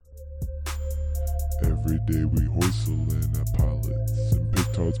Every day we hoistle in at Pilots and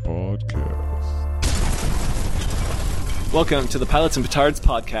Petards Podcast. Welcome to the Pilots and Petards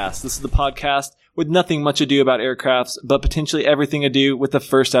Podcast. This is the podcast with nothing much ado about aircrafts, but potentially everything ado with the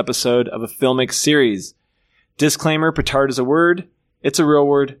first episode of a filmic series. Disclaimer, petard is a word. It's a real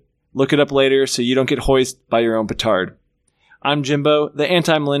word. Look it up later so you don't get hoisted by your own petard. I'm Jimbo, the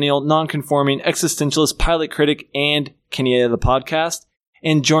anti-millennial, non-conforming, existentialist pilot critic and Kenya of the podcast.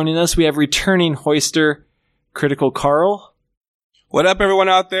 And joining us, we have returning hoister, Critical Carl. What up, everyone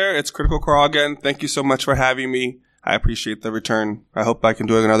out there? It's Critical Carl again. Thank you so much for having me. I appreciate the return. I hope I can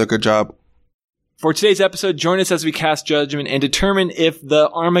do another good job. For today's episode, join us as we cast judgment and determine if the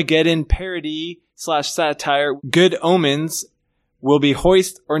Armageddon parody / satire Good Omens will be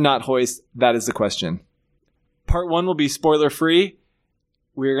hoist or not hoist. That is the question. Part 1 will be spoiler-free.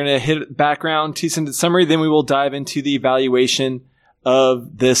 We're going to hit background, 2-sentence summary, then we will dive into the evaluation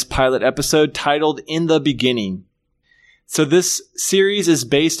of this pilot episode titled In the Beginning. So this series is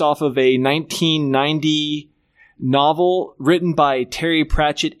based off of a 1990 novel written by Terry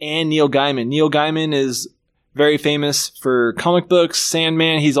Pratchett and Neil Gaiman. Neil Gaiman is very famous for comic books,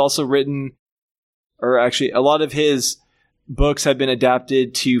 Sandman. He's also written, or actually a lot of his books have been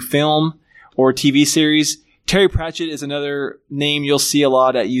adapted to film or TV series. Terry Pratchett is another name you'll see a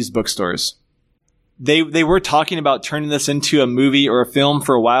lot at used bookstores. They were talking about turning this into a movie or a film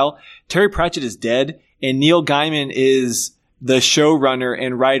for a while. Terry Pratchett is dead, and Neil Gaiman is the showrunner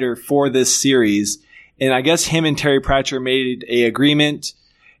and writer for this series. And I guess him and Terry Pratchett made an agreement,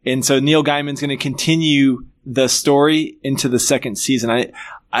 and so Neil Gaiman's going to continue the story into the second season.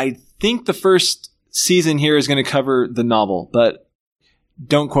 I think the first season here is going to cover the novel, but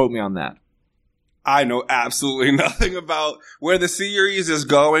don't quote me on that. I know absolutely nothing about where the series is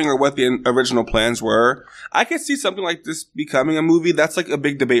going or what the original plans were. I could see something like this becoming a movie. That's like a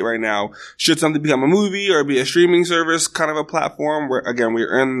big debate right now. Should something become a movie or be a streaming service, kind of a platform where, again,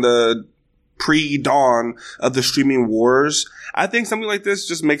 we're in the pre-dawn of the streaming wars. I think something like this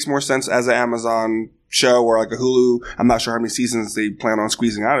just makes more sense as an Amazon show or like a Hulu. I'm not sure how many seasons they plan on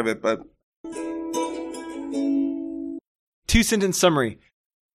squeezing out of it, but... 2-sentence summary.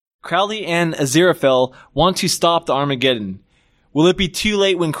 Crowley and Aziraphale want to stop the Armageddon. Will it be too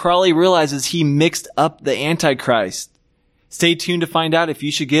late when Crowley realizes he mixed up the Antichrist? Stay tuned to find out if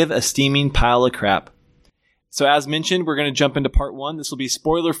you should give a steaming pile of crap. So as mentioned, we're going to jump into part 1. This will be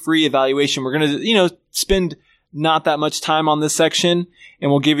spoiler-free evaluation. We're going to, spend not that much time on this section,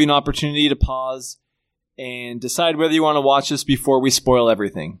 and we'll give you an opportunity to pause and decide whether you want to watch this before we spoil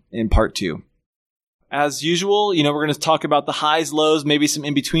everything in part 2. As usual, we're going to talk about the highs, lows, maybe some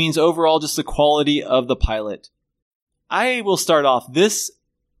in-betweens, overall just the quality of the pilot. I will start off. This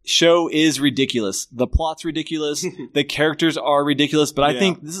show is ridiculous. The plot's ridiculous. The characters are ridiculous, but I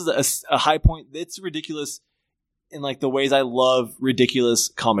think this is a high point. It's ridiculous in like the ways I love ridiculous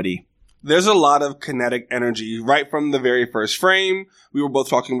comedy. There's a lot of kinetic energy right from the very first frame. We were both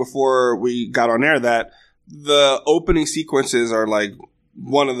talking before we got on air that the opening sequences are like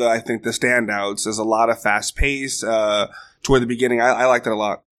one of the standouts. There's a lot of fast pace toward the beginning. I liked it a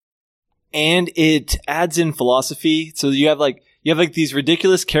lot. And it adds in philosophy. So you have these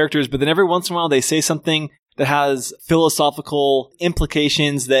ridiculous characters, but then every once in a while they say something that has philosophical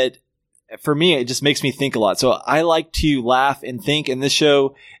implications that, for me, it just makes me think a lot. So I like to laugh and think, and this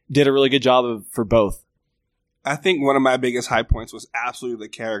show did a really good job for both. I think one of my biggest high points was absolutely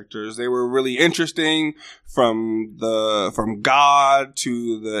the characters. They were really interesting, from God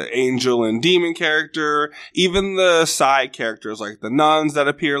to the angel and demon character, even the side characters like the nuns that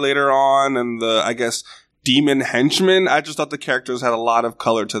appear later on and the, I guess, demon henchmen. I just thought the characters had a lot of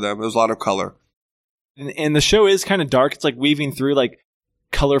color to them. There was a lot of color. And the show is kind of dark. It's like weaving through like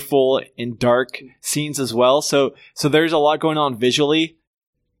colorful and dark scenes as well. So there's a lot going on visually.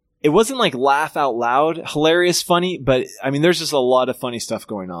 It wasn't like laugh out loud, hilarious, funny, but I mean, there's just a lot of funny stuff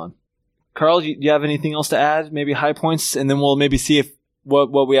going on. Carl, do you have anything else to add? Maybe high points, and then we'll maybe see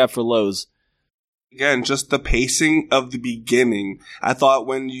what we have for lows. Again, just the pacing of the beginning. I thought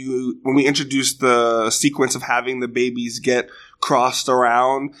when we introduced the sequence of having the babies get crossed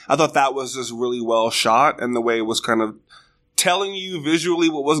around, I thought that was just really well shot, and the way it was kind of telling you visually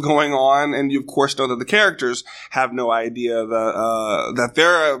what was going on, and you of course know that the characters have no idea that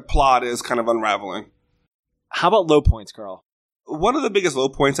their plot is kind of unraveling. How about low points, Carl? One of the biggest low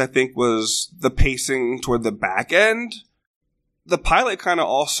points, I think, was the pacing toward the back end. the pilot kind of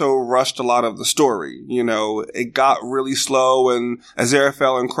also rushed a lot of the story. You know, it got really slow when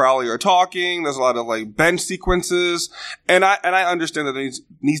Aziraphale and Crowley are talking. There's a lot of like bench sequences. And I understand that there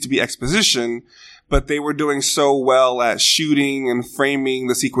needs to be exposition, but they were doing so well at shooting and framing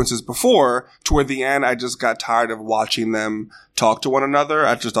the sequences before. Toward the end, I just got tired of watching them talk to one another.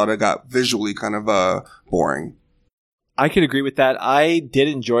 I just thought it got visually kind of boring. I could agree with that. I did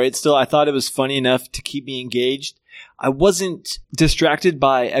enjoy it still. I thought it was funny enough to keep me engaged. I wasn't distracted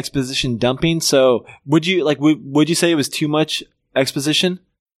by exposition dumping. So would you say it was too much exposition?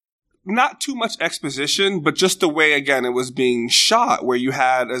 Not too much exposition, but just the way, again, it was being shot, where you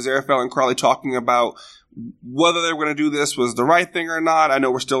had Aziraphale and Crowley talking about whether they were going to do this was the right thing or not. I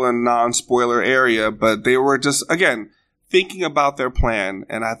know we're still in a non-spoiler area, but they were just, again, thinking about their plan.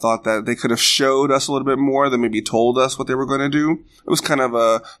 And I thought that they could have showed us a little bit more than maybe told us what they were going to do. It was kind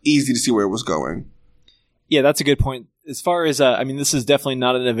of easy to see where it was going. Yeah, that's a good point. As far as, this is definitely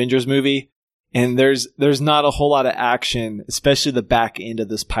not an Avengers movie. And there's not a whole lot of action, especially the back end of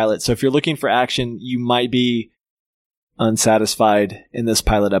this pilot. So if you're looking for action, you might be unsatisfied in this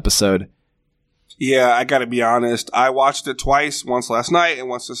pilot episode. Yeah, I gotta be honest. I watched it twice, once last night and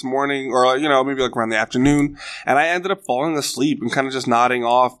once this morning, or, maybe like around the afternoon. And I ended up falling asleep and kind of just nodding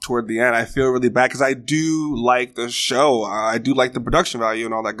off toward the end. I feel really bad because I do like the show. I do like the production value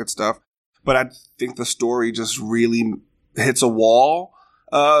and all that good stuff. But I think the story just really hits a wall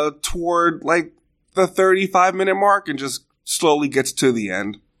toward like the 35-minute mark and just slowly gets to the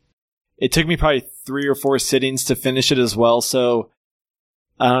end. It took me probably 3 or 4 sittings to finish it as well, so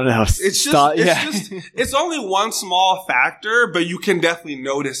I don't know. It's only one small factor, but you can definitely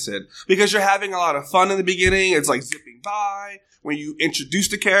notice it because you're having a lot of fun in the beginning. It's like zipping by when you introduce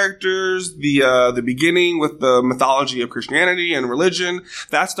the characters, the beginning with the mythology of Christianity and religion.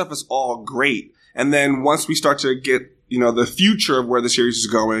 That stuff is all great. And then once we start to get the future of where the series is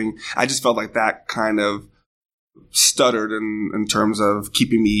going, I just felt like that kind of stuttered in terms of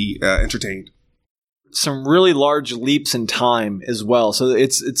keeping me entertained. Some really large leaps in time as well. So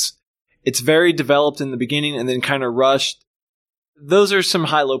it's very developed in the beginning and then kind of rushed. Those are some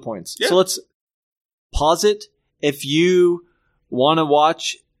high-low points. Yeah. So let's pause it. If you want to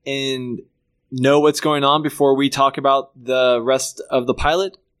watch and know what's going on before we talk about the rest of the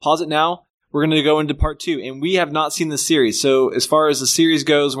pilot, pause it now. We're going to go into part 2, and we have not seen the series. So as far as the series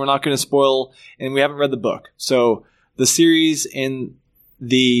goes, we're not going to spoil, and we haven't read the book. So the series and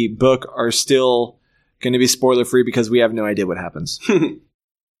the book are still going to be spoiler free because we have no idea what happens.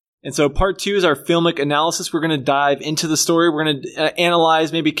 And so part 2 is our filmic analysis. We're going to dive into the story. We're going to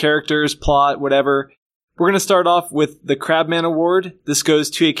analyze maybe characters, plot, whatever. We're going to start off with the Crabman Award. This goes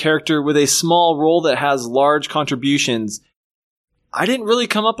to a character with a small role that has large contributions. I didn't really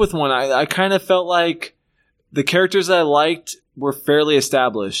come up with one. I kind of felt like the characters that I liked were fairly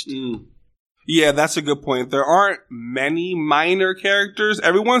established. Yeah, that's a good point. There aren't many minor characters.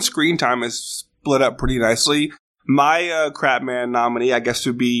 Everyone's screen time is split up pretty nicely. My Crabman nominee, I guess,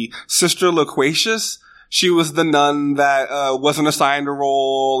 would be Sister Loquacious. She was the nun that wasn't assigned a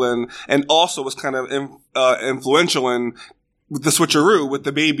role and also was kind of influential in the switcheroo with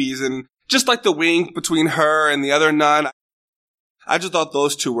the babies. And just like the wink between her and the other nun, I just thought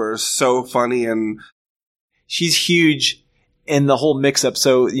those two were so funny. And she's huge in the whole mix-up.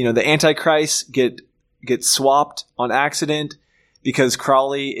 So, the Antichrist get swapped on accident because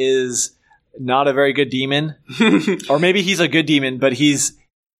Crowley is not a very good demon. Or maybe he's a good demon, but he's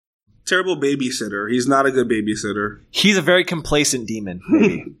terrible babysitter. He's not a good babysitter. He's a very complacent demon,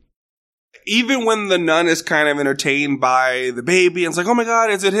 maybe. Even when the nun is kind of entertained by the baby and it's like, oh my God,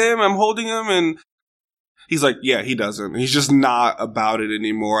 is it him? I'm holding him. And he's like, yeah, he doesn't. He's just not about it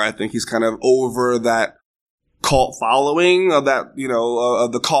anymore. I think he's kind of over that cult following of that,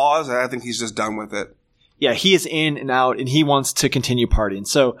 of the cause. And I think he's just done with it. Yeah, he is in and out and he wants to continue partying.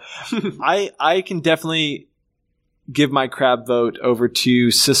 So I can definitely give my crab vote over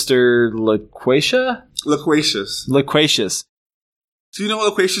to Sister Loquacious. Loquacious. Do you know what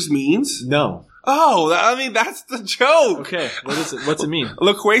loquacious means? No. Oh, that's the joke. Okay, what is it? What's it mean?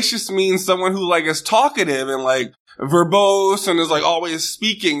 Loquacious means someone who is talkative and verbose and is always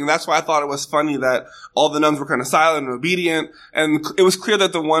speaking. That's why I thought it was funny that all the nuns were kind of silent and obedient. And it was clear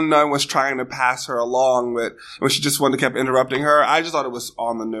that the one nun was trying to pass her along, but when she just kept interrupting her, I just thought it was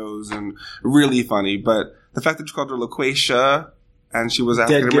on the nose and really funny. But the fact that you called her Loquacia and she was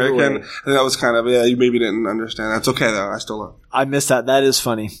African American, that was kind of, you maybe didn't understand. That's okay though. I still love it. I missed that. That is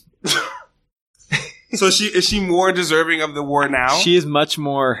funny. So is she more deserving of the award now? She is much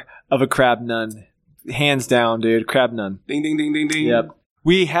more of a crab nun. Hands down, dude. Crab nun. Ding, ding, ding, ding, ding. Yep.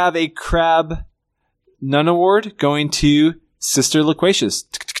 We have a crab nun award going to Sister Loquacious.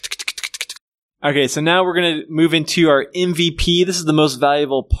 Okay, so now we're going to move into our MVP. This is the most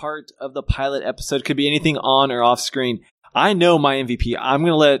valuable part of the pilot episode. Could be anything on or off screen. I know my MVP. I'm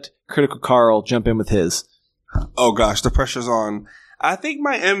going to let Critical Carl jump in with his. Oh gosh, the pressure's on. I think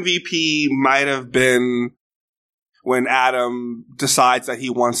my MVP might have been when Adam decides that he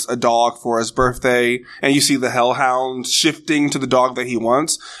wants a dog for his birthday, and you see the hellhound shifting to the dog that he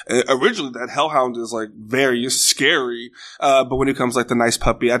wants. Originally, that hellhound is like very scary, but when it comes like the nice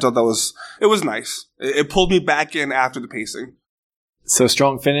puppy, I thought it was nice. It pulled me back in after the pacing. So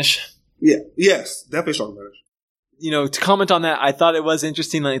strong finish? Yeah, yes, definitely strong finish. You know, to comment on that, I thought it was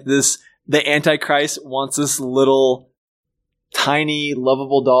interesting like this, the Antichrist wants this little tiny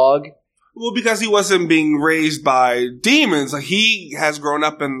lovable dog. Well, because he wasn't being raised by demons. Like, he has grown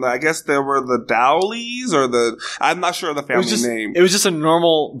up in, I guess there were the Dowleys or I'm not sure of the family name. It was just a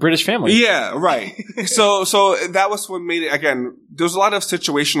normal British family. Yeah, right. So that was what made it, again, there's a lot of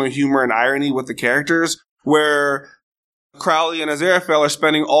situational humor and irony with the characters where Crowley and Aziraphale are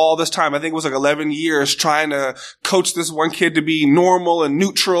spending all this time, I think it was like 11 years, trying to coach this one kid to be normal and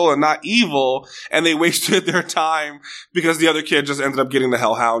neutral and not evil, and they wasted their time because the other kid just ended up getting the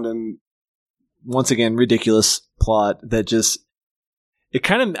hellhound. And once again, ridiculous plot that just,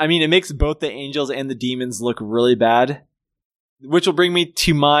 it makes both the angels and the demons look really bad, which will bring me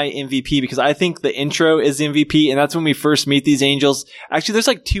to my MVP because I think the intro is the MVP, and that's when we first meet these angels. Actually, there's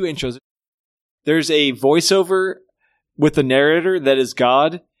like two intros. There's a voiceover with the narrator that is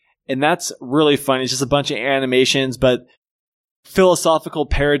God, and that's really fun. It's just a bunch of animations, but philosophical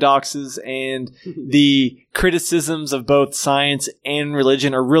paradoxes and the criticisms of both science and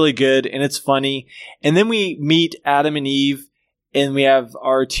religion are really good, and it's funny. And then we meet Adam and Eve, and we have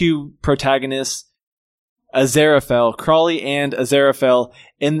our two protagonists, Aziraphale, Crowley and Aziraphale,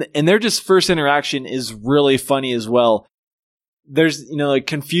 and their just first interaction is really funny as well. There's, like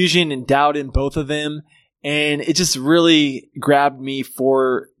confusion and doubt in both of them, and it just really grabbed me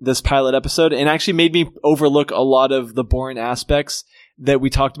for this pilot episode and actually made me overlook a lot of the boring aspects that we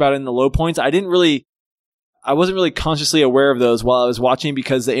talked about in the low points. I wasn't really consciously aware of those while I was watching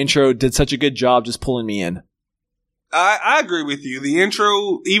because the intro did such a good job just pulling me in. I agree with you. The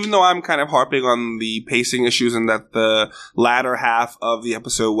intro, even though I'm kind of harping on the pacing issues and that the latter half of the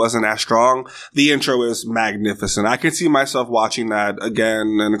episode wasn't as strong, the intro is magnificent. I could see myself watching that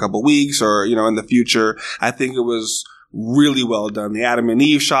again in a couple weeks or, in the future. I think it was really well done. The Adam and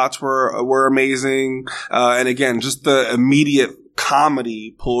Eve shots were amazing. And again, just the immediate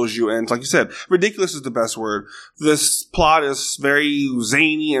comedy pulls you in. Like you said, ridiculous is the best word. This plot is very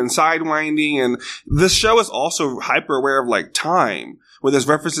zany and sidewinding, and this show is also hyper aware of like time, where there's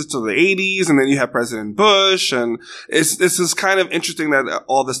references to the 80s, and then you have President Bush, and this is kind of interesting that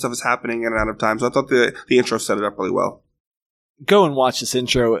all this stuff is happening in and out of time. So I thought the intro set it up really well. Go and watch this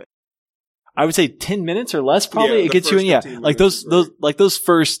intro. I would say 10 minutes or less, probably. Yeah, it gets you in. Yeah, like those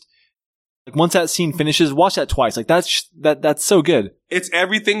first. Like once that scene finishes, watch that twice. Like that's so good. It's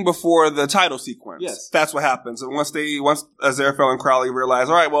everything before the title sequence. Yes, that's what happens. And once Aziraphale and Crowley realize,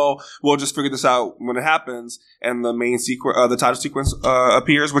 all right, well, we'll just figure this out when it happens, and the main sequence, the title sequence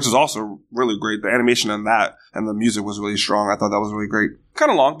appears, which is also really great. The animation on that and the music was really strong. I thought that was really great. Kind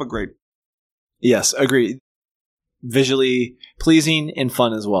of long, but great. Yes, agreed. Visually pleasing and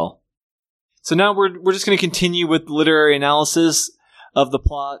fun as well. So now we're just going to continue with literary analysis of the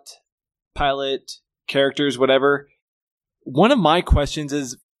plot, pilot, characters, whatever. One of my questions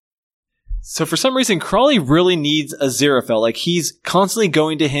is, so for some reason, Crowley really needs Aziraphale. Like, he's constantly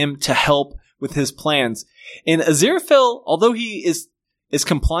going to him to help with his plans. And Aziraphale, although he is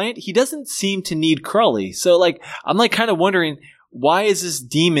compliant, he doesn't seem to need Crowley. So, like, I'm like kind of wondering, why is this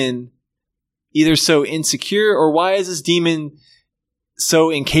demon either so insecure, or why is this demon so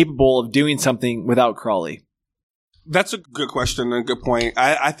incapable of doing something without Crowley? That's a good question and a good point.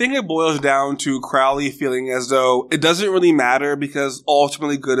 I think it boils down to Crowley feeling as though it doesn't really matter because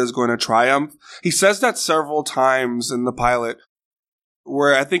ultimately good is going to triumph. He says that several times in the pilot,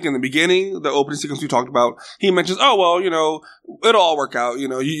 where I think in the beginning, the opening sequence we talked about, he mentions, oh, well, it'll all work out.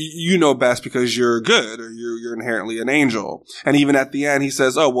 You know best because you're good, or you're inherently an angel. And even at the end, he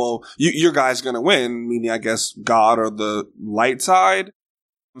says, oh, well, your guy's going to win, meaning, I guess, God or the light side.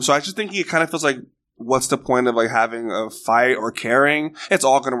 So I just think he kind of feels like, what's the point of like having a fight or caring? It's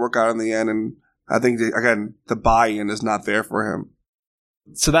all going to work out in the end. And I think, again, the buy-in is not there for him.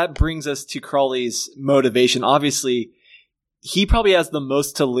 So that brings us to Crowley's motivation. Obviously, he probably has the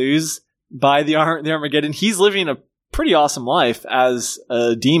most to lose by the Armageddon. He's living a pretty awesome life as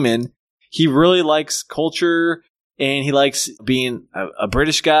a demon. He really likes culture, and he likes being a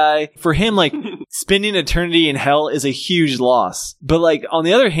British guy. For him, like, spending eternity in hell is a huge loss. But like on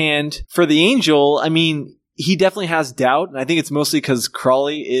the other hand, for the angel, I mean, he definitely has doubt, and I think it's mostly because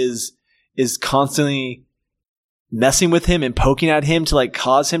Crawley is constantly messing with him and poking at him to like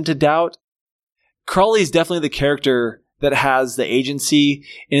cause him to doubt. Crawley is definitely the character that has the agency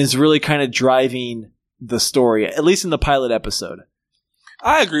and is really kind of driving the story, at least in the pilot episode.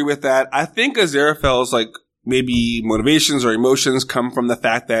 I agree with that. I think Aziraphale's like maybe motivations or emotions come from the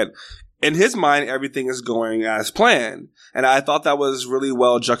fact that in his mind, everything is going as planned. And I thought that was really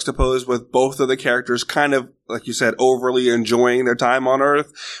well juxtaposed with both of the characters kind of, like you said, overly enjoying their time on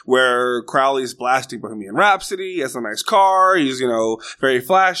Earth, where Crowley's blasting Bohemian Rhapsody, he has a nice car, he's, very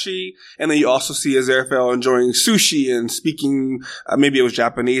flashy. And then you also see Aziraphale enjoying sushi and speaking, maybe it was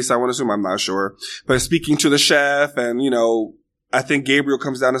Japanese, I want to assume, I'm not sure, but speaking to the chef and, I think Gabriel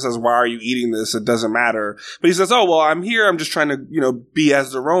comes down and says, why are you eating this? It doesn't matter. But he says, oh, well, I'm here. I'm just trying to, be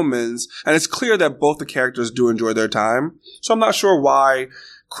as the Romans. And it's clear that both the characters do enjoy their time. So I'm not sure why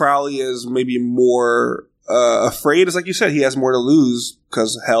Crowley is maybe more afraid. It's like you said, he has more to lose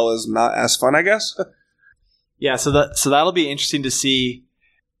because hell is not as fun, I guess. Yeah, so that'll be interesting to see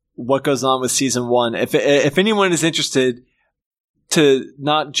what goes on with season 1. If anyone is interested, to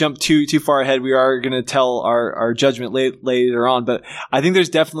not jump too far ahead, we are going to tell our judgment later on, but I think there's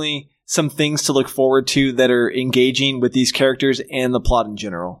definitely some things to look forward to that are engaging with these characters and the plot in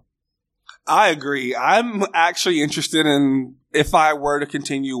general. I agree. I'm actually interested in, if I were to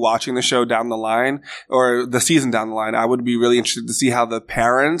continue watching the show down the line, or the season down the line, I would be really interested to see how the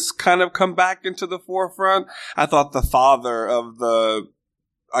parents kind of come back into the forefront. I thought the father of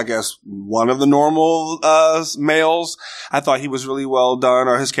one of the normal males, I thought he was really well done,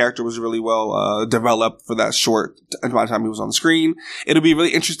 or his character was really well developed for that short amount of time he was on the screen. It'll be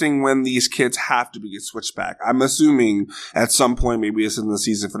really interesting when these kids have to be switched back. I'm assuming at some point, maybe it's in the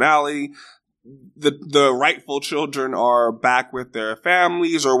season finale, the rightful children are back with their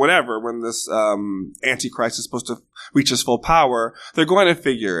families or whatever when this Antichrist is supposed to reach his full power. They're going to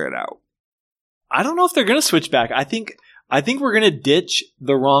figure it out. I don't know if they're going to switch back. I think we're going to ditch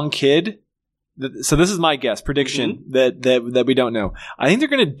the wrong kid. So this is my guess, prediction that we don't know. I think they're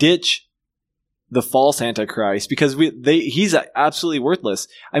going to ditch the false Antichrist because he's absolutely worthless.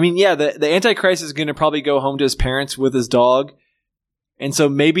 I mean, yeah, the Antichrist is going to probably go home to his parents with his dog. And so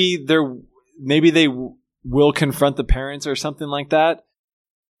maybe they will confront the parents or something like that.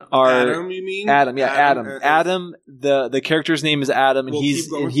 Adam, you mean? Adam, yeah, Adam. Adam, the character's name is Adam, and he's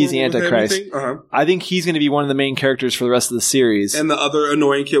the Antichrist. I think he's going to be one of the main characters for the rest of the series. And the other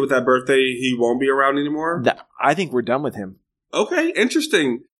annoying kid with that birthday, he won't be around anymore? I think we're done with him. Okay,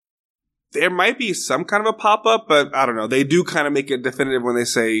 interesting. There might be some kind of a pop-up, but I don't know. They do kind of make it definitive when they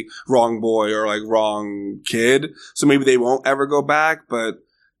say wrong boy or like wrong kid. So maybe they won't ever go back, but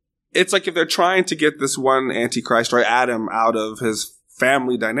it's like if they're trying to get this one Antichrist or Adam out of his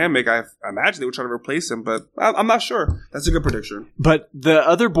family dynamic, I imagine they would try to replace him, but I'm not sure. That's a good prediction. But the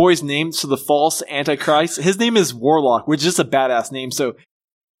other boy's name, so the false Antichrist, his name is Warlock, which is just a badass name. So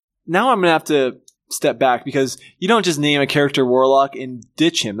now I'm going to have to step back because you don't just name a character Warlock and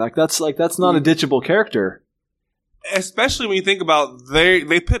ditch him. That's not a ditchable character. Especially when you think about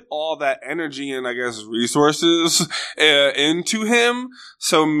they put all that energy and I guess resources into him.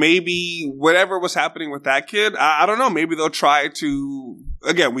 So maybe whatever was happening with that kid, I don't know. Maybe they'll try to,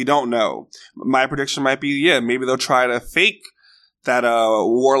 again, we don't know. My prediction might be, maybe they'll try to fake that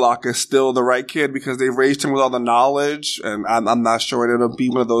Warlock is still the right kid because they've raised him with all the knowledge. And I'm not sure it'll be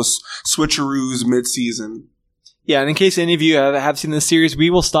one of those switcheroos mid-season. Yeah, and in case any of you have seen this series, we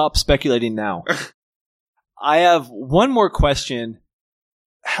will stop speculating now. I have one more question.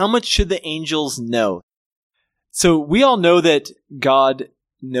 How much should the angels know? So we all know that God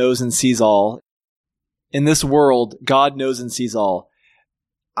knows and sees all. In this world, God knows and sees all.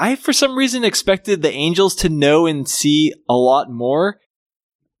 I, for some reason, expected the angels to know and see a lot more.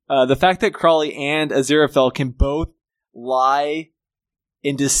 The fact that Crawley and Aziraphale can both lie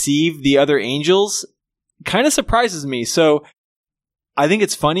and deceive the other angels kind of surprises me. So I think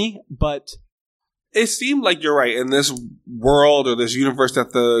it's funny, but it seemed like you're right in this world or this universe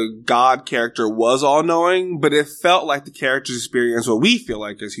that the God character was all-knowing, but it felt like the characters experience what we feel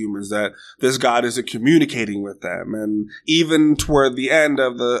like as humans, that this God isn't communicating with them. And even toward the end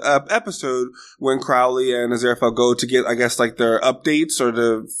of the episode, when Crowley and Aziraphale go to get, I guess, like their updates or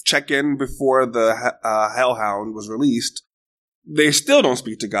to check in before the Hellhound was released, they still don't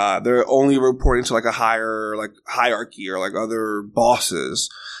speak to God. They're only reporting to like a higher like hierarchy or like other bosses.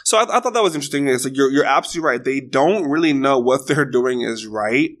 So I thought that was interesting. It's like you're absolutely right. They don't really know what they're doing is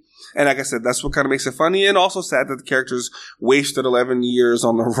right. And like I said, that's what kind of makes it funny, and also sad that the characters wasted 11 years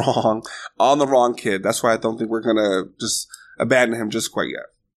on the wrong kid. That's why I don't think we're gonna just abandon him just quite yet.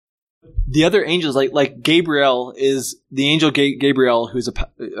 The other angels, like Gabriel, is the angel Gabriel, who's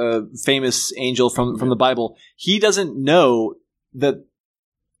a famous angel from the Bible. He doesn't know that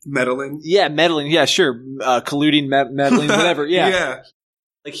meddling. Yeah, meddling. Yeah, sure, colluding, meddling, whatever. Yeah, yeah.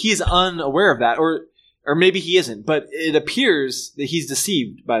 Like he's unaware of that, or maybe he isn't. But it appears that he's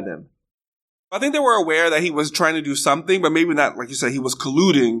deceived by them. I think they were aware that he was trying to do something, but maybe not. Like you said, he was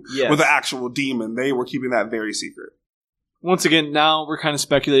colluding with the actual demon. They were keeping that very secret. Once again, now we're kind of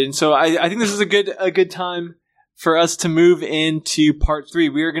speculating. So I think this is a good time for us to move into part 3.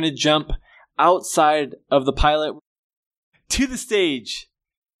 We are going to jump outside of the pilot to the stage.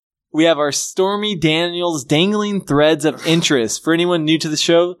 We have our Stormy Daniels dangling threads of interest. For anyone new to the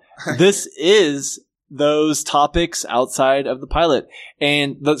show, this is those topics outside of the pilot.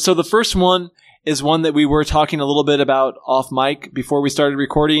 And so the first one is one that we were talking a little bit about off mic before we started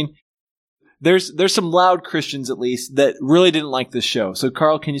recording. There's some loud Christians, at least, that really didn't like this show. So,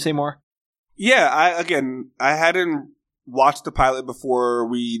 Carl, can you say more? Yeah, I hadn't watched the pilot before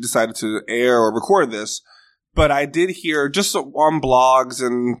we decided to air or record this, but I did hear just on blogs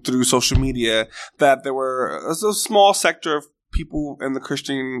and through social media that there were a small sector of people in the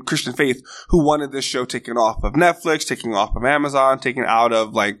Christian faith who wanted this show taken off of Netflix, taken off of Amazon, taken out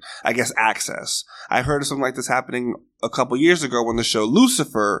of, access. I heard of something like this happening a couple years ago when the show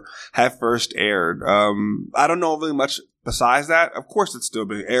Lucifer had first aired. I don't know really much besides that. Of course, it's still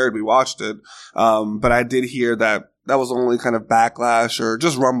being aired. We watched it. But I did hear that was only kind of backlash or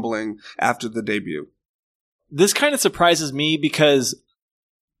just rumbling after the debut. This kind of surprises me because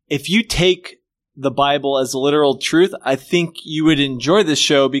if you take the Bible as literal truth, I think you would enjoy this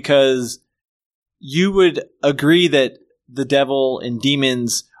show because you would agree that the devil and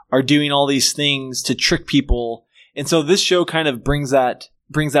demons are doing all these things to trick people. And so this show kind of brings that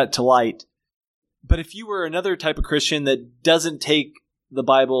to light. But if you were another type of Christian that doesn't take the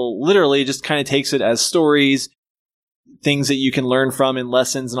Bible literally, just kind of takes it as stories, things that you can learn from in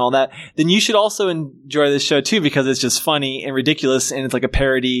lessons and all that, then you should also enjoy this show too because it's just funny and ridiculous and it's like a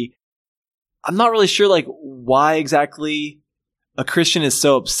parody. I'm not really sure why exactly a Christian is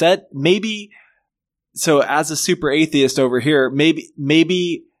so upset. Maybe so as a super atheist over here,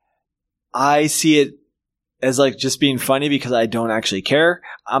 maybe I see it as just being funny because I don't actually care.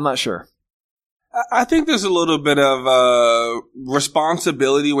 I'm not sure. I think there's a little bit of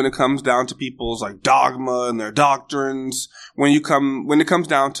responsibility when it comes down to people's dogma and their doctrines. When it comes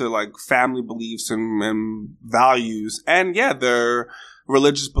down to family beliefs and values, and their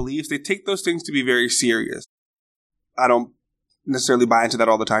religious beliefs, they take those things to be very serious. I don't necessarily buy into that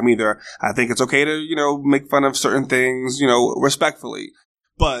all the time either. I think it's okay to make fun of certain things respectfully,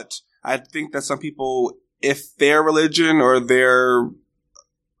 but I think that some people, if their religion or their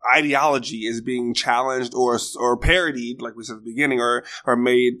ideology is being challenged or parodied, like we said at the beginning, or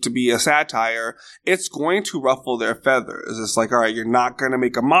made to be a satire, it's going to ruffle their feathers. It's all right, you're not going to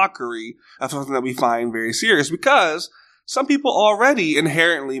make a mockery of something that we find very serious, because some people already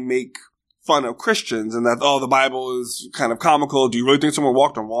inherently make fun of Christians and that, the Bible is kind of comical. Do you really think someone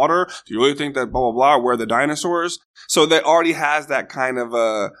walked on water? Do you really think that blah, blah, blah, where are the dinosaurs? So that already has that kind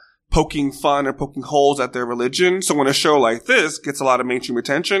of poking fun or poking holes at their religion. So when a show like this gets a lot of mainstream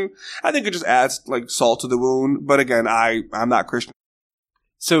attention, I think it just adds salt to the wound. But again, I'm not Christian.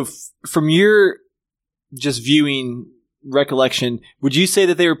 So from your just viewing recollection, would you say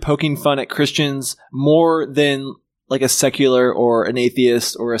that they were poking fun at Christians more than a secular or an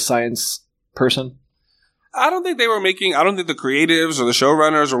atheist or a science person? I don't think the creatives or the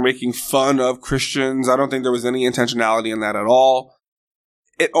showrunners were making fun of Christians. I don't think there was any intentionality in that at all.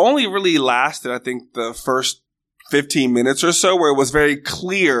 It only really lasted, I think, the first 15 minutes or so, where it was very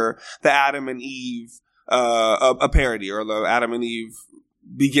clear the Adam and Eve, a parody, or the Adam and Eve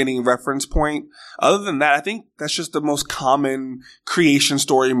beginning reference point. Other than that, I think that's just the most common creation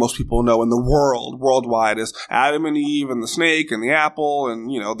story most people know in the worldwide, is Adam and Eve and the snake and the apple and,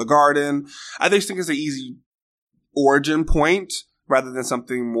 the garden. I just think it's an easy origin point rather than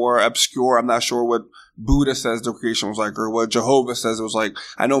something more obscure. I'm not sure what Buddha says the creation was like, or what Jehovah says it was like.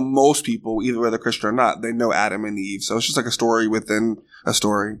 I know most people, either whether Christian or not, they know Adam and Eve. So it's just a story within a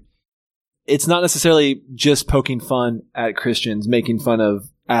story. It's not necessarily just poking fun at Christians, making fun of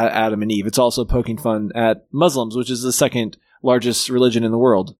Adam and Eve. It's also poking fun at Muslims, which is the second largest religion in the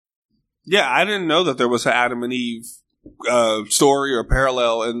world. Yeah, I didn't know that there was an Adam and Eve story or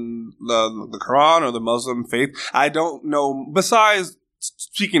parallel in the Quran or the Muslim faith. I don't know, besides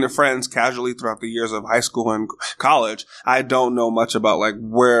speaking to friends casually throughout the years of high school and college, I don't know much about like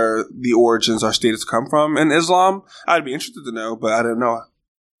where the origins or status come from in Islam. I'd be interested to know, but I didn't know.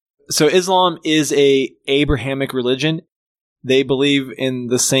 So Islam is a Abrahamic religion. They believe in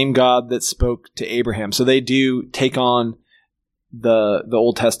the same God that spoke to Abraham. So they do take on the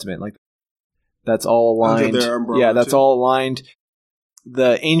Old Testament. Like that's all aligned. Yeah, that's all aligned.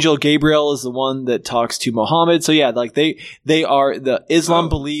 The angel Gabriel is the one that talks to Muhammad. So yeah, like they are the Islam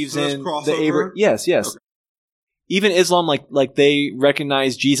believes so in the Abraham. Yes. Okay. Even Islam, like they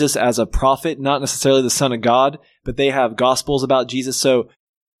recognize Jesus as a prophet, not necessarily the son of God, but they have gospels about Jesus. So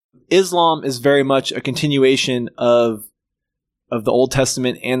Islam is very much a continuation of the Old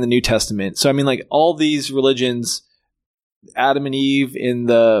Testament and the New Testament. So I mean, like all these religions, Adam and Eve in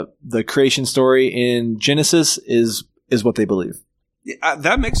the creation story in Genesis is what they believe. Yeah,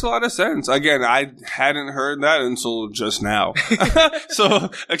 that makes a lot of sense. Again, I hadn't heard that until just now.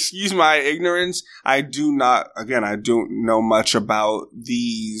 So, excuse my ignorance. I don't know much about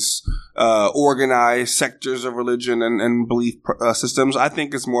these organized sectors of religion and belief systems. I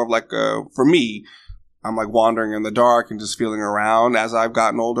think it's more of like, for me, I'm like wandering in the dark and just feeling around as I've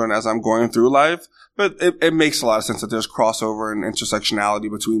gotten older and as I'm going through life. But it makes a lot of sense that there's crossover and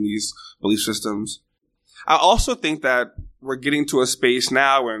intersectionality between these belief systems. I also think that we're getting to a space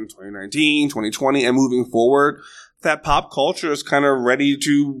now in 2019, 2020, and moving forward that pop culture is kind of ready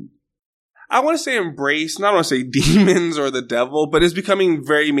to, I want to say embrace, not want to say demons or the devil, but it's becoming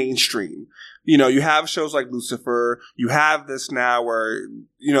very mainstream. You know, you have shows like Lucifer. You have this now where,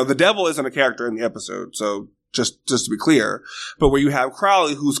 you know, the devil isn't a character in the episode. So just to be clear, but where you have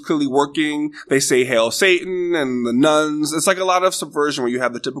Crowley, who's clearly working, they say Hail Satan, and the nuns. It's like a lot of subversion where you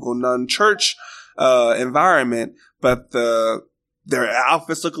have the typical nun church environment, but their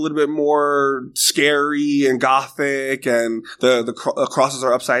outfits look a little bit more scary and gothic, and the crosses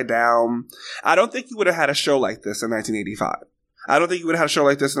are upside down. I don't think you would have had a show like this in 1985. I don't think you would have had a show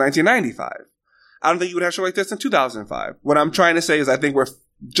like this in 1995. I don't think you would have a show like this in 2005. What I'm trying to say is I think we're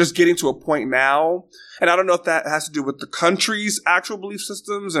just getting to a point now, and I don't know if that has to do with the country's actual belief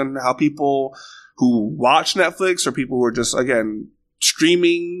systems and how people who watch Netflix or people who are just, again,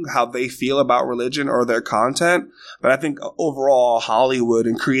 streaming, how they feel about religion or their content. But I think overall Hollywood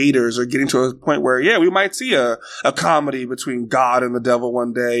and creators are getting to a point where, yeah, we might see a comedy between God and the devil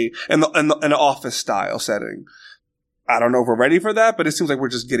one day in an office style setting. I don't know if we're ready for that, but it seems like we're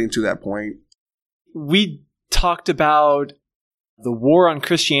just getting to that point. We talked about the war on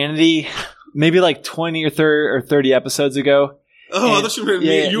Christianity maybe like 20 or 30 episodes ago. Oh, I thought you meant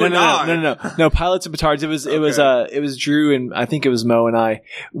me, you and I. No, Pilots and Petards. It was Drew and I think it was Mo and I.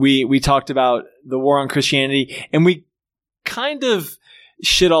 We talked about the war on Christianity, and we kind of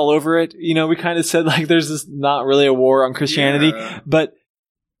shit all over it. You know, we kind of said like there's this not really a war on Christianity, but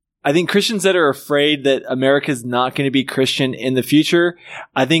I think Christians that are afraid that America's not going to be Christian in the future,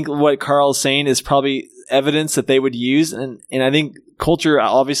 I think what Carl is saying is probably evidence that they would use. And I think culture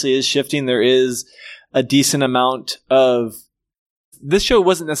obviously is shifting. There is a decent amount of, this show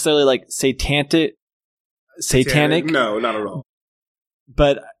wasn't necessarily like satanic. No, not at all.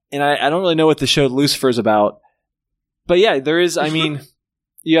 But, and I don't really know what the show Lucifer is about. But yeah, there is, I mean,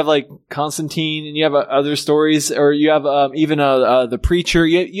 you have like Constantine, and you have other stories, or you have even the Preacher.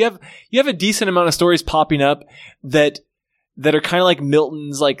 You have a decent amount of stories popping up that are kind of like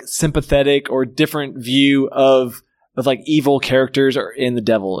Milton's like sympathetic or different view of like evil characters or in the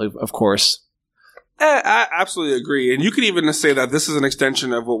devil, of course. I absolutely agree. And you could even say that this is an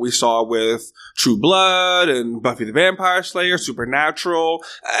extension of what we saw with True Blood and Buffy the Vampire Slayer, Supernatural.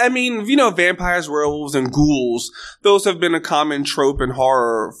 I mean, you know, vampires, werewolves, and ghouls, those have been a common trope in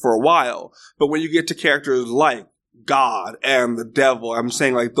horror for a while. But when you get to characters like God and the devil, I'm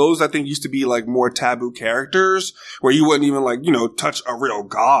saying like those I think used to be like more taboo characters where you wouldn't even like, you know, touch a real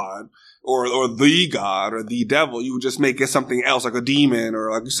God. Or the God or the devil. You would just make it something else, like a demon or,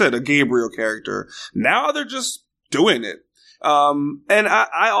 like you said, a Gabriel character. Now they're just doing it. And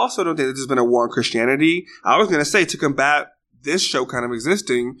I also don't think that there's been a war on Christianity. I was going to say, to combat this show kind of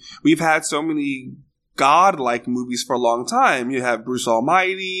existing, we've had so many God-like movies for a long time. You have Bruce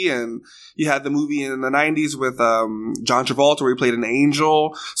Almighty, and you had the movie in the 90s with John Travolta where he played an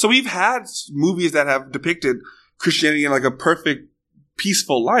angel. So we've had movies that have depicted Christianity in like a perfect,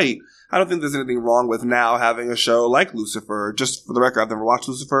 peaceful light. I don't think there's anything wrong with now having a show like Lucifer. Just for the record, I've never watched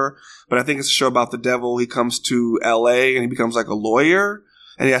Lucifer, but I think it's a show about the devil. He comes to LA and he becomes like a lawyer,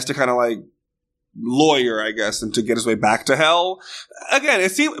 and he has to kind of like lawyer, I guess, and to get his way back to hell. Again,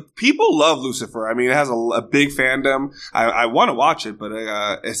 it seems people love Lucifer. I mean, it has a big fandom. I want to watch it, but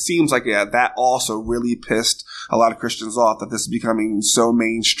it seems like that also really pissed a lot of Christians off, that this is becoming so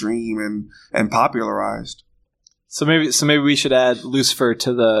mainstream and popularized. So maybe we should add Lucifer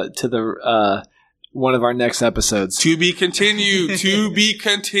to the one of our next episodes. To be continued. To be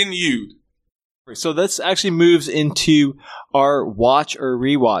continued. So this actually moves into our watch or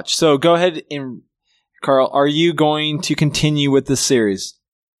rewatch. So go ahead and, Carl, are you going to continue with this series?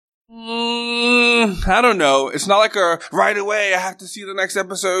 I don't know. It's not like right away I have to see the next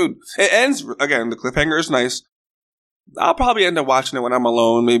episode. It ends, again, the cliffhanger is nice. I'll probably end up watching it when I'm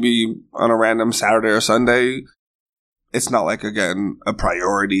alone, maybe on a random Saturday or Sunday. It's not like, again, a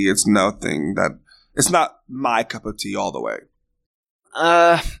priority. It's nothing it's not my cup of tea all the way.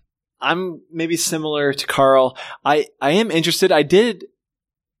 I'm maybe similar to Carl. I am interested. I did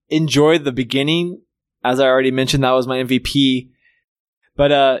enjoy the beginning. As I already mentioned, that was my MVP.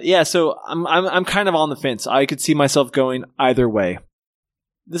 But so I'm kind of on the fence. I could see myself going either way.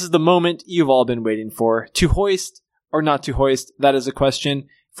 This is the moment you've all been waiting for. To hoist or not to hoist? That is a question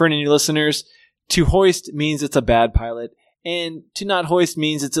for any listeners. To hoist means it's a bad pilot, and to not hoist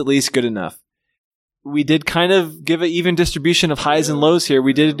means it's at least good enough. We did kind of give an even distribution of highs and lows here.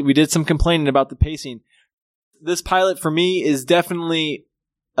 We did some complaining about the pacing. This pilot for me is definitely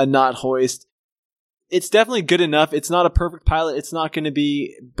a not hoist. It's definitely good enough. It's not a perfect pilot. It's not going to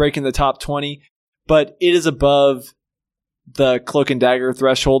be breaking the top 20, but it is above the Cloak and Dagger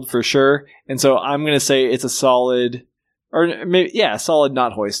threshold for sure. And so I'm going to say it's a solid, or maybe, solid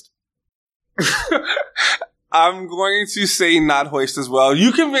not hoist. I'm going to say not hoist as well.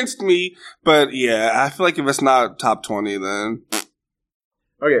 You convinced me, but I feel like if it's not top 20, then...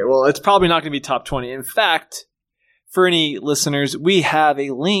 Okay, well, it's probably not going to be top 20. In fact, for any listeners, we have a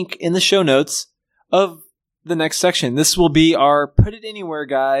link in the show notes of the next section. This will be our Put It Anywhere,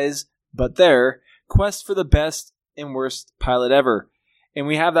 guys, but there, quest for the best and worst pilot ever. And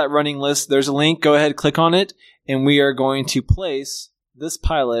we have that running list. There's a link. Go ahead, click on it, and we are going to place this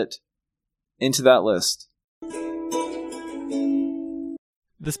pilot into that list.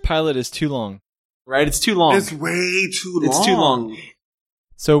 This pilot is too long. Right? It's too long. It's way too long. It's too long.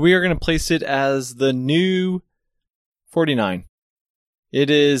 So we are going to place it as the new 49. It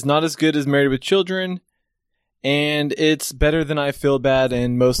is not as good as Married with Children, and it's better than I Feel Bad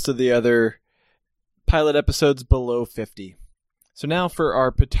and most of the other pilot episodes below 50. So now for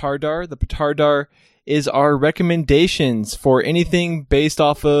our Petardar. The Petardar is our recommendations for anything based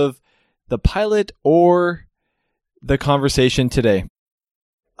off of the pilot or the conversation today.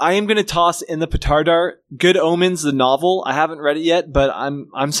 I am going to toss in the Petardar Good Omens, the novel. I haven't read it yet, but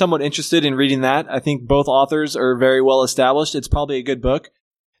I'm somewhat interested in reading that. I think both authors are very well established. It's probably a good book.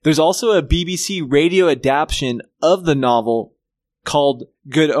 There's also a BBC radio adaptation of the novel called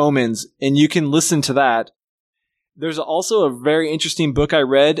Good Omens, and you can listen to that. There's also a very interesting book I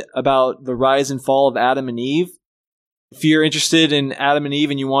read about the rise and fall of Adam and Eve. If you're interested in Adam and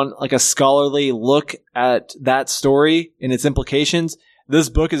Eve and you want like a scholarly look at that story and its implications, this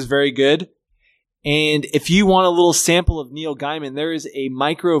book is very good. And if you want a little sample of Neil Gaiman, there is a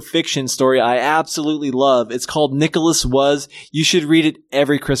micro-fiction story I absolutely love. It's called Nicholas Was. You should read it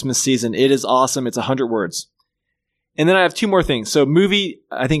every Christmas season. It is awesome. It's 100 words. And then I have two more things. So movie,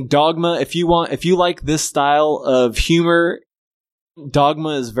 I think Dogma. If you like this style of humor,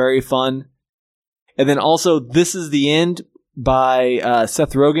 Dogma is very fun. And then also This Is the End by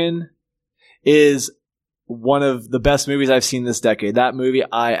Seth Rogen is one of the best movies I've seen this decade. That movie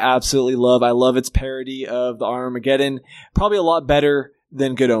I absolutely love. I love its parody of the Armageddon. Probably a lot better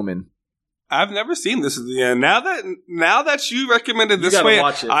than Good Omen. I've never seen This Is the End. Now that you recommended this way,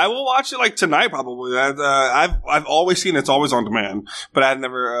 I will watch it like tonight probably. I've always seen it. It's always on demand, but I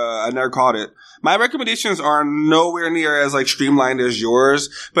never caught it. My recommendations are nowhere near as like streamlined as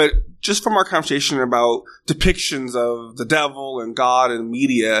yours, but just from our conversation about depictions of the devil and God and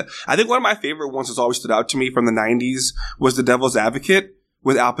media, I think one of my favorite ones that's always stood out to me from the 90s was The Devil's Advocate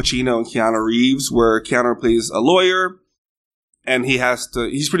with Al Pacino and Keanu Reeves, where Keanu plays a lawyer. And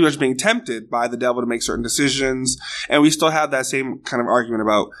he's pretty much being tempted by the devil to make certain decisions. And we still have that same kind of argument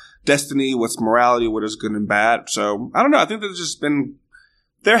about destiny, what's morality, what is good and bad. So, I don't know. I think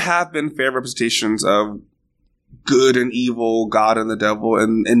there have been fair representations of good and evil, God and the devil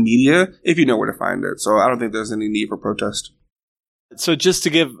in media, if you know where to find it. So, I don't think there's any need for protest. So, just to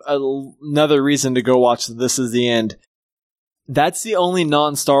give another reason to go watch This Is the End, that's the only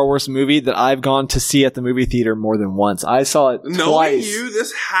non-Star Wars movie that I've gone to see at the movie theater more than once. I saw it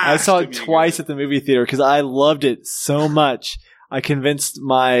twice. I saw it twice at the movie theater because I loved it so much. I convinced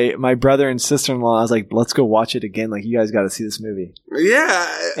my brother and sister-in-law. I was like, let's go watch it again. Like, you guys got to see this movie. Yeah.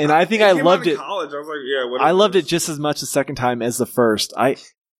 And I think I loved it. College. I was like, yeah, what I is loved this? it just as much the second time as the first. I'm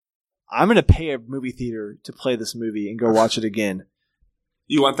going to pay a movie theater to play this movie and go watch it again.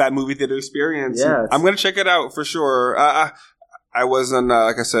 You want that movie theater experience? Yes. I'm going to check it out for sure. I wasn't,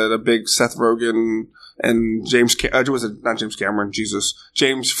 like I said, a big Seth Rogen and James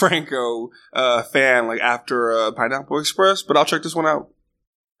Franco fan like after Pineapple Express, but I'll check this one out.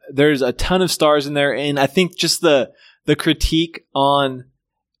 There's a ton of stars in there, and I think just the critique on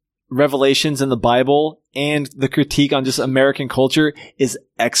revelations in the Bible and the critique on just American culture is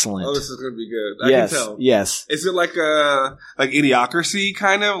excellent. Oh, this is going to be good. Yes, I can tell. yes. Is it like Idiocracy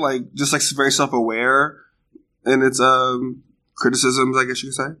kind of? Like just like very self-aware in its criticisms, I guess you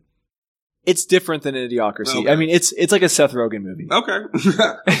could say? It's different than Idiocracy. Okay. I mean, it's like a Seth Rogen movie. Okay.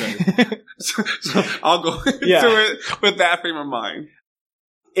 Okay. so I'll go into it with that frame of mind.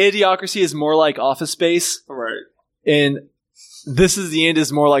 Idiocracy is more like Office Space. All right. And This Is the End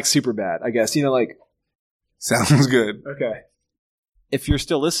is more like Superbad, I guess. You know, like... Sounds good. Okay. If you're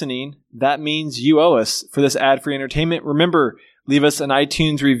still listening, that means you owe us for this ad-free entertainment. Remember, leave us an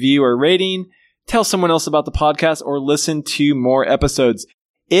iTunes review or rating, tell someone else about the podcast, or listen to more episodes.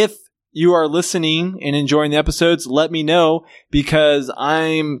 If you are listening and enjoying the episodes, let me know, because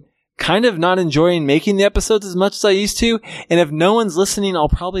I'm kind of not enjoying making the episodes as much as I used to. And if no one's listening, I'll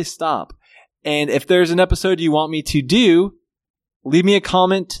probably stop. And if there's an episode you want me to do, leave me a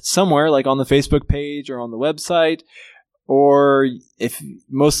comment somewhere, like on the Facebook page or on the website. Or if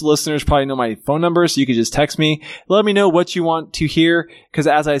most listeners probably know my phone number, so you could just text me. Let me know what you want to hear, because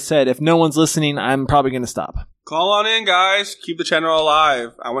as I said, if no one's listening, I'm probably going to stop. Call on in, guys. Keep the channel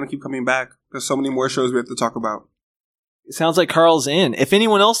alive. I want to keep coming back. There's so many more shows we have to talk about. It sounds like Carl's in. If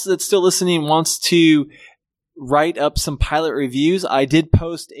anyone else that's still listening wants to write up some pilot reviews, I did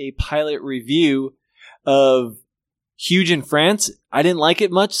post a pilot review of Huge in France. I didn't like it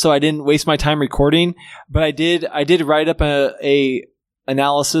much, so I didn't waste my time recording, but I did write up a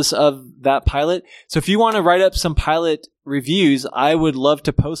analysis of that pilot. So if you want to write up some pilot reviews, I would love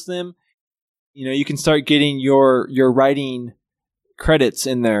to post them. You know, you can start getting your writing credits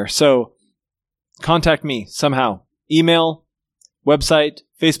in there. So contact me somehow. Email, website,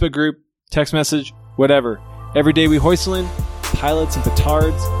 Facebook group, text message, whatever. Every day we hoistlin', pilots and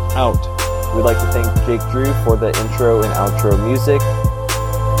petards out. We'd like to thank Jake Drew for the intro and outro music.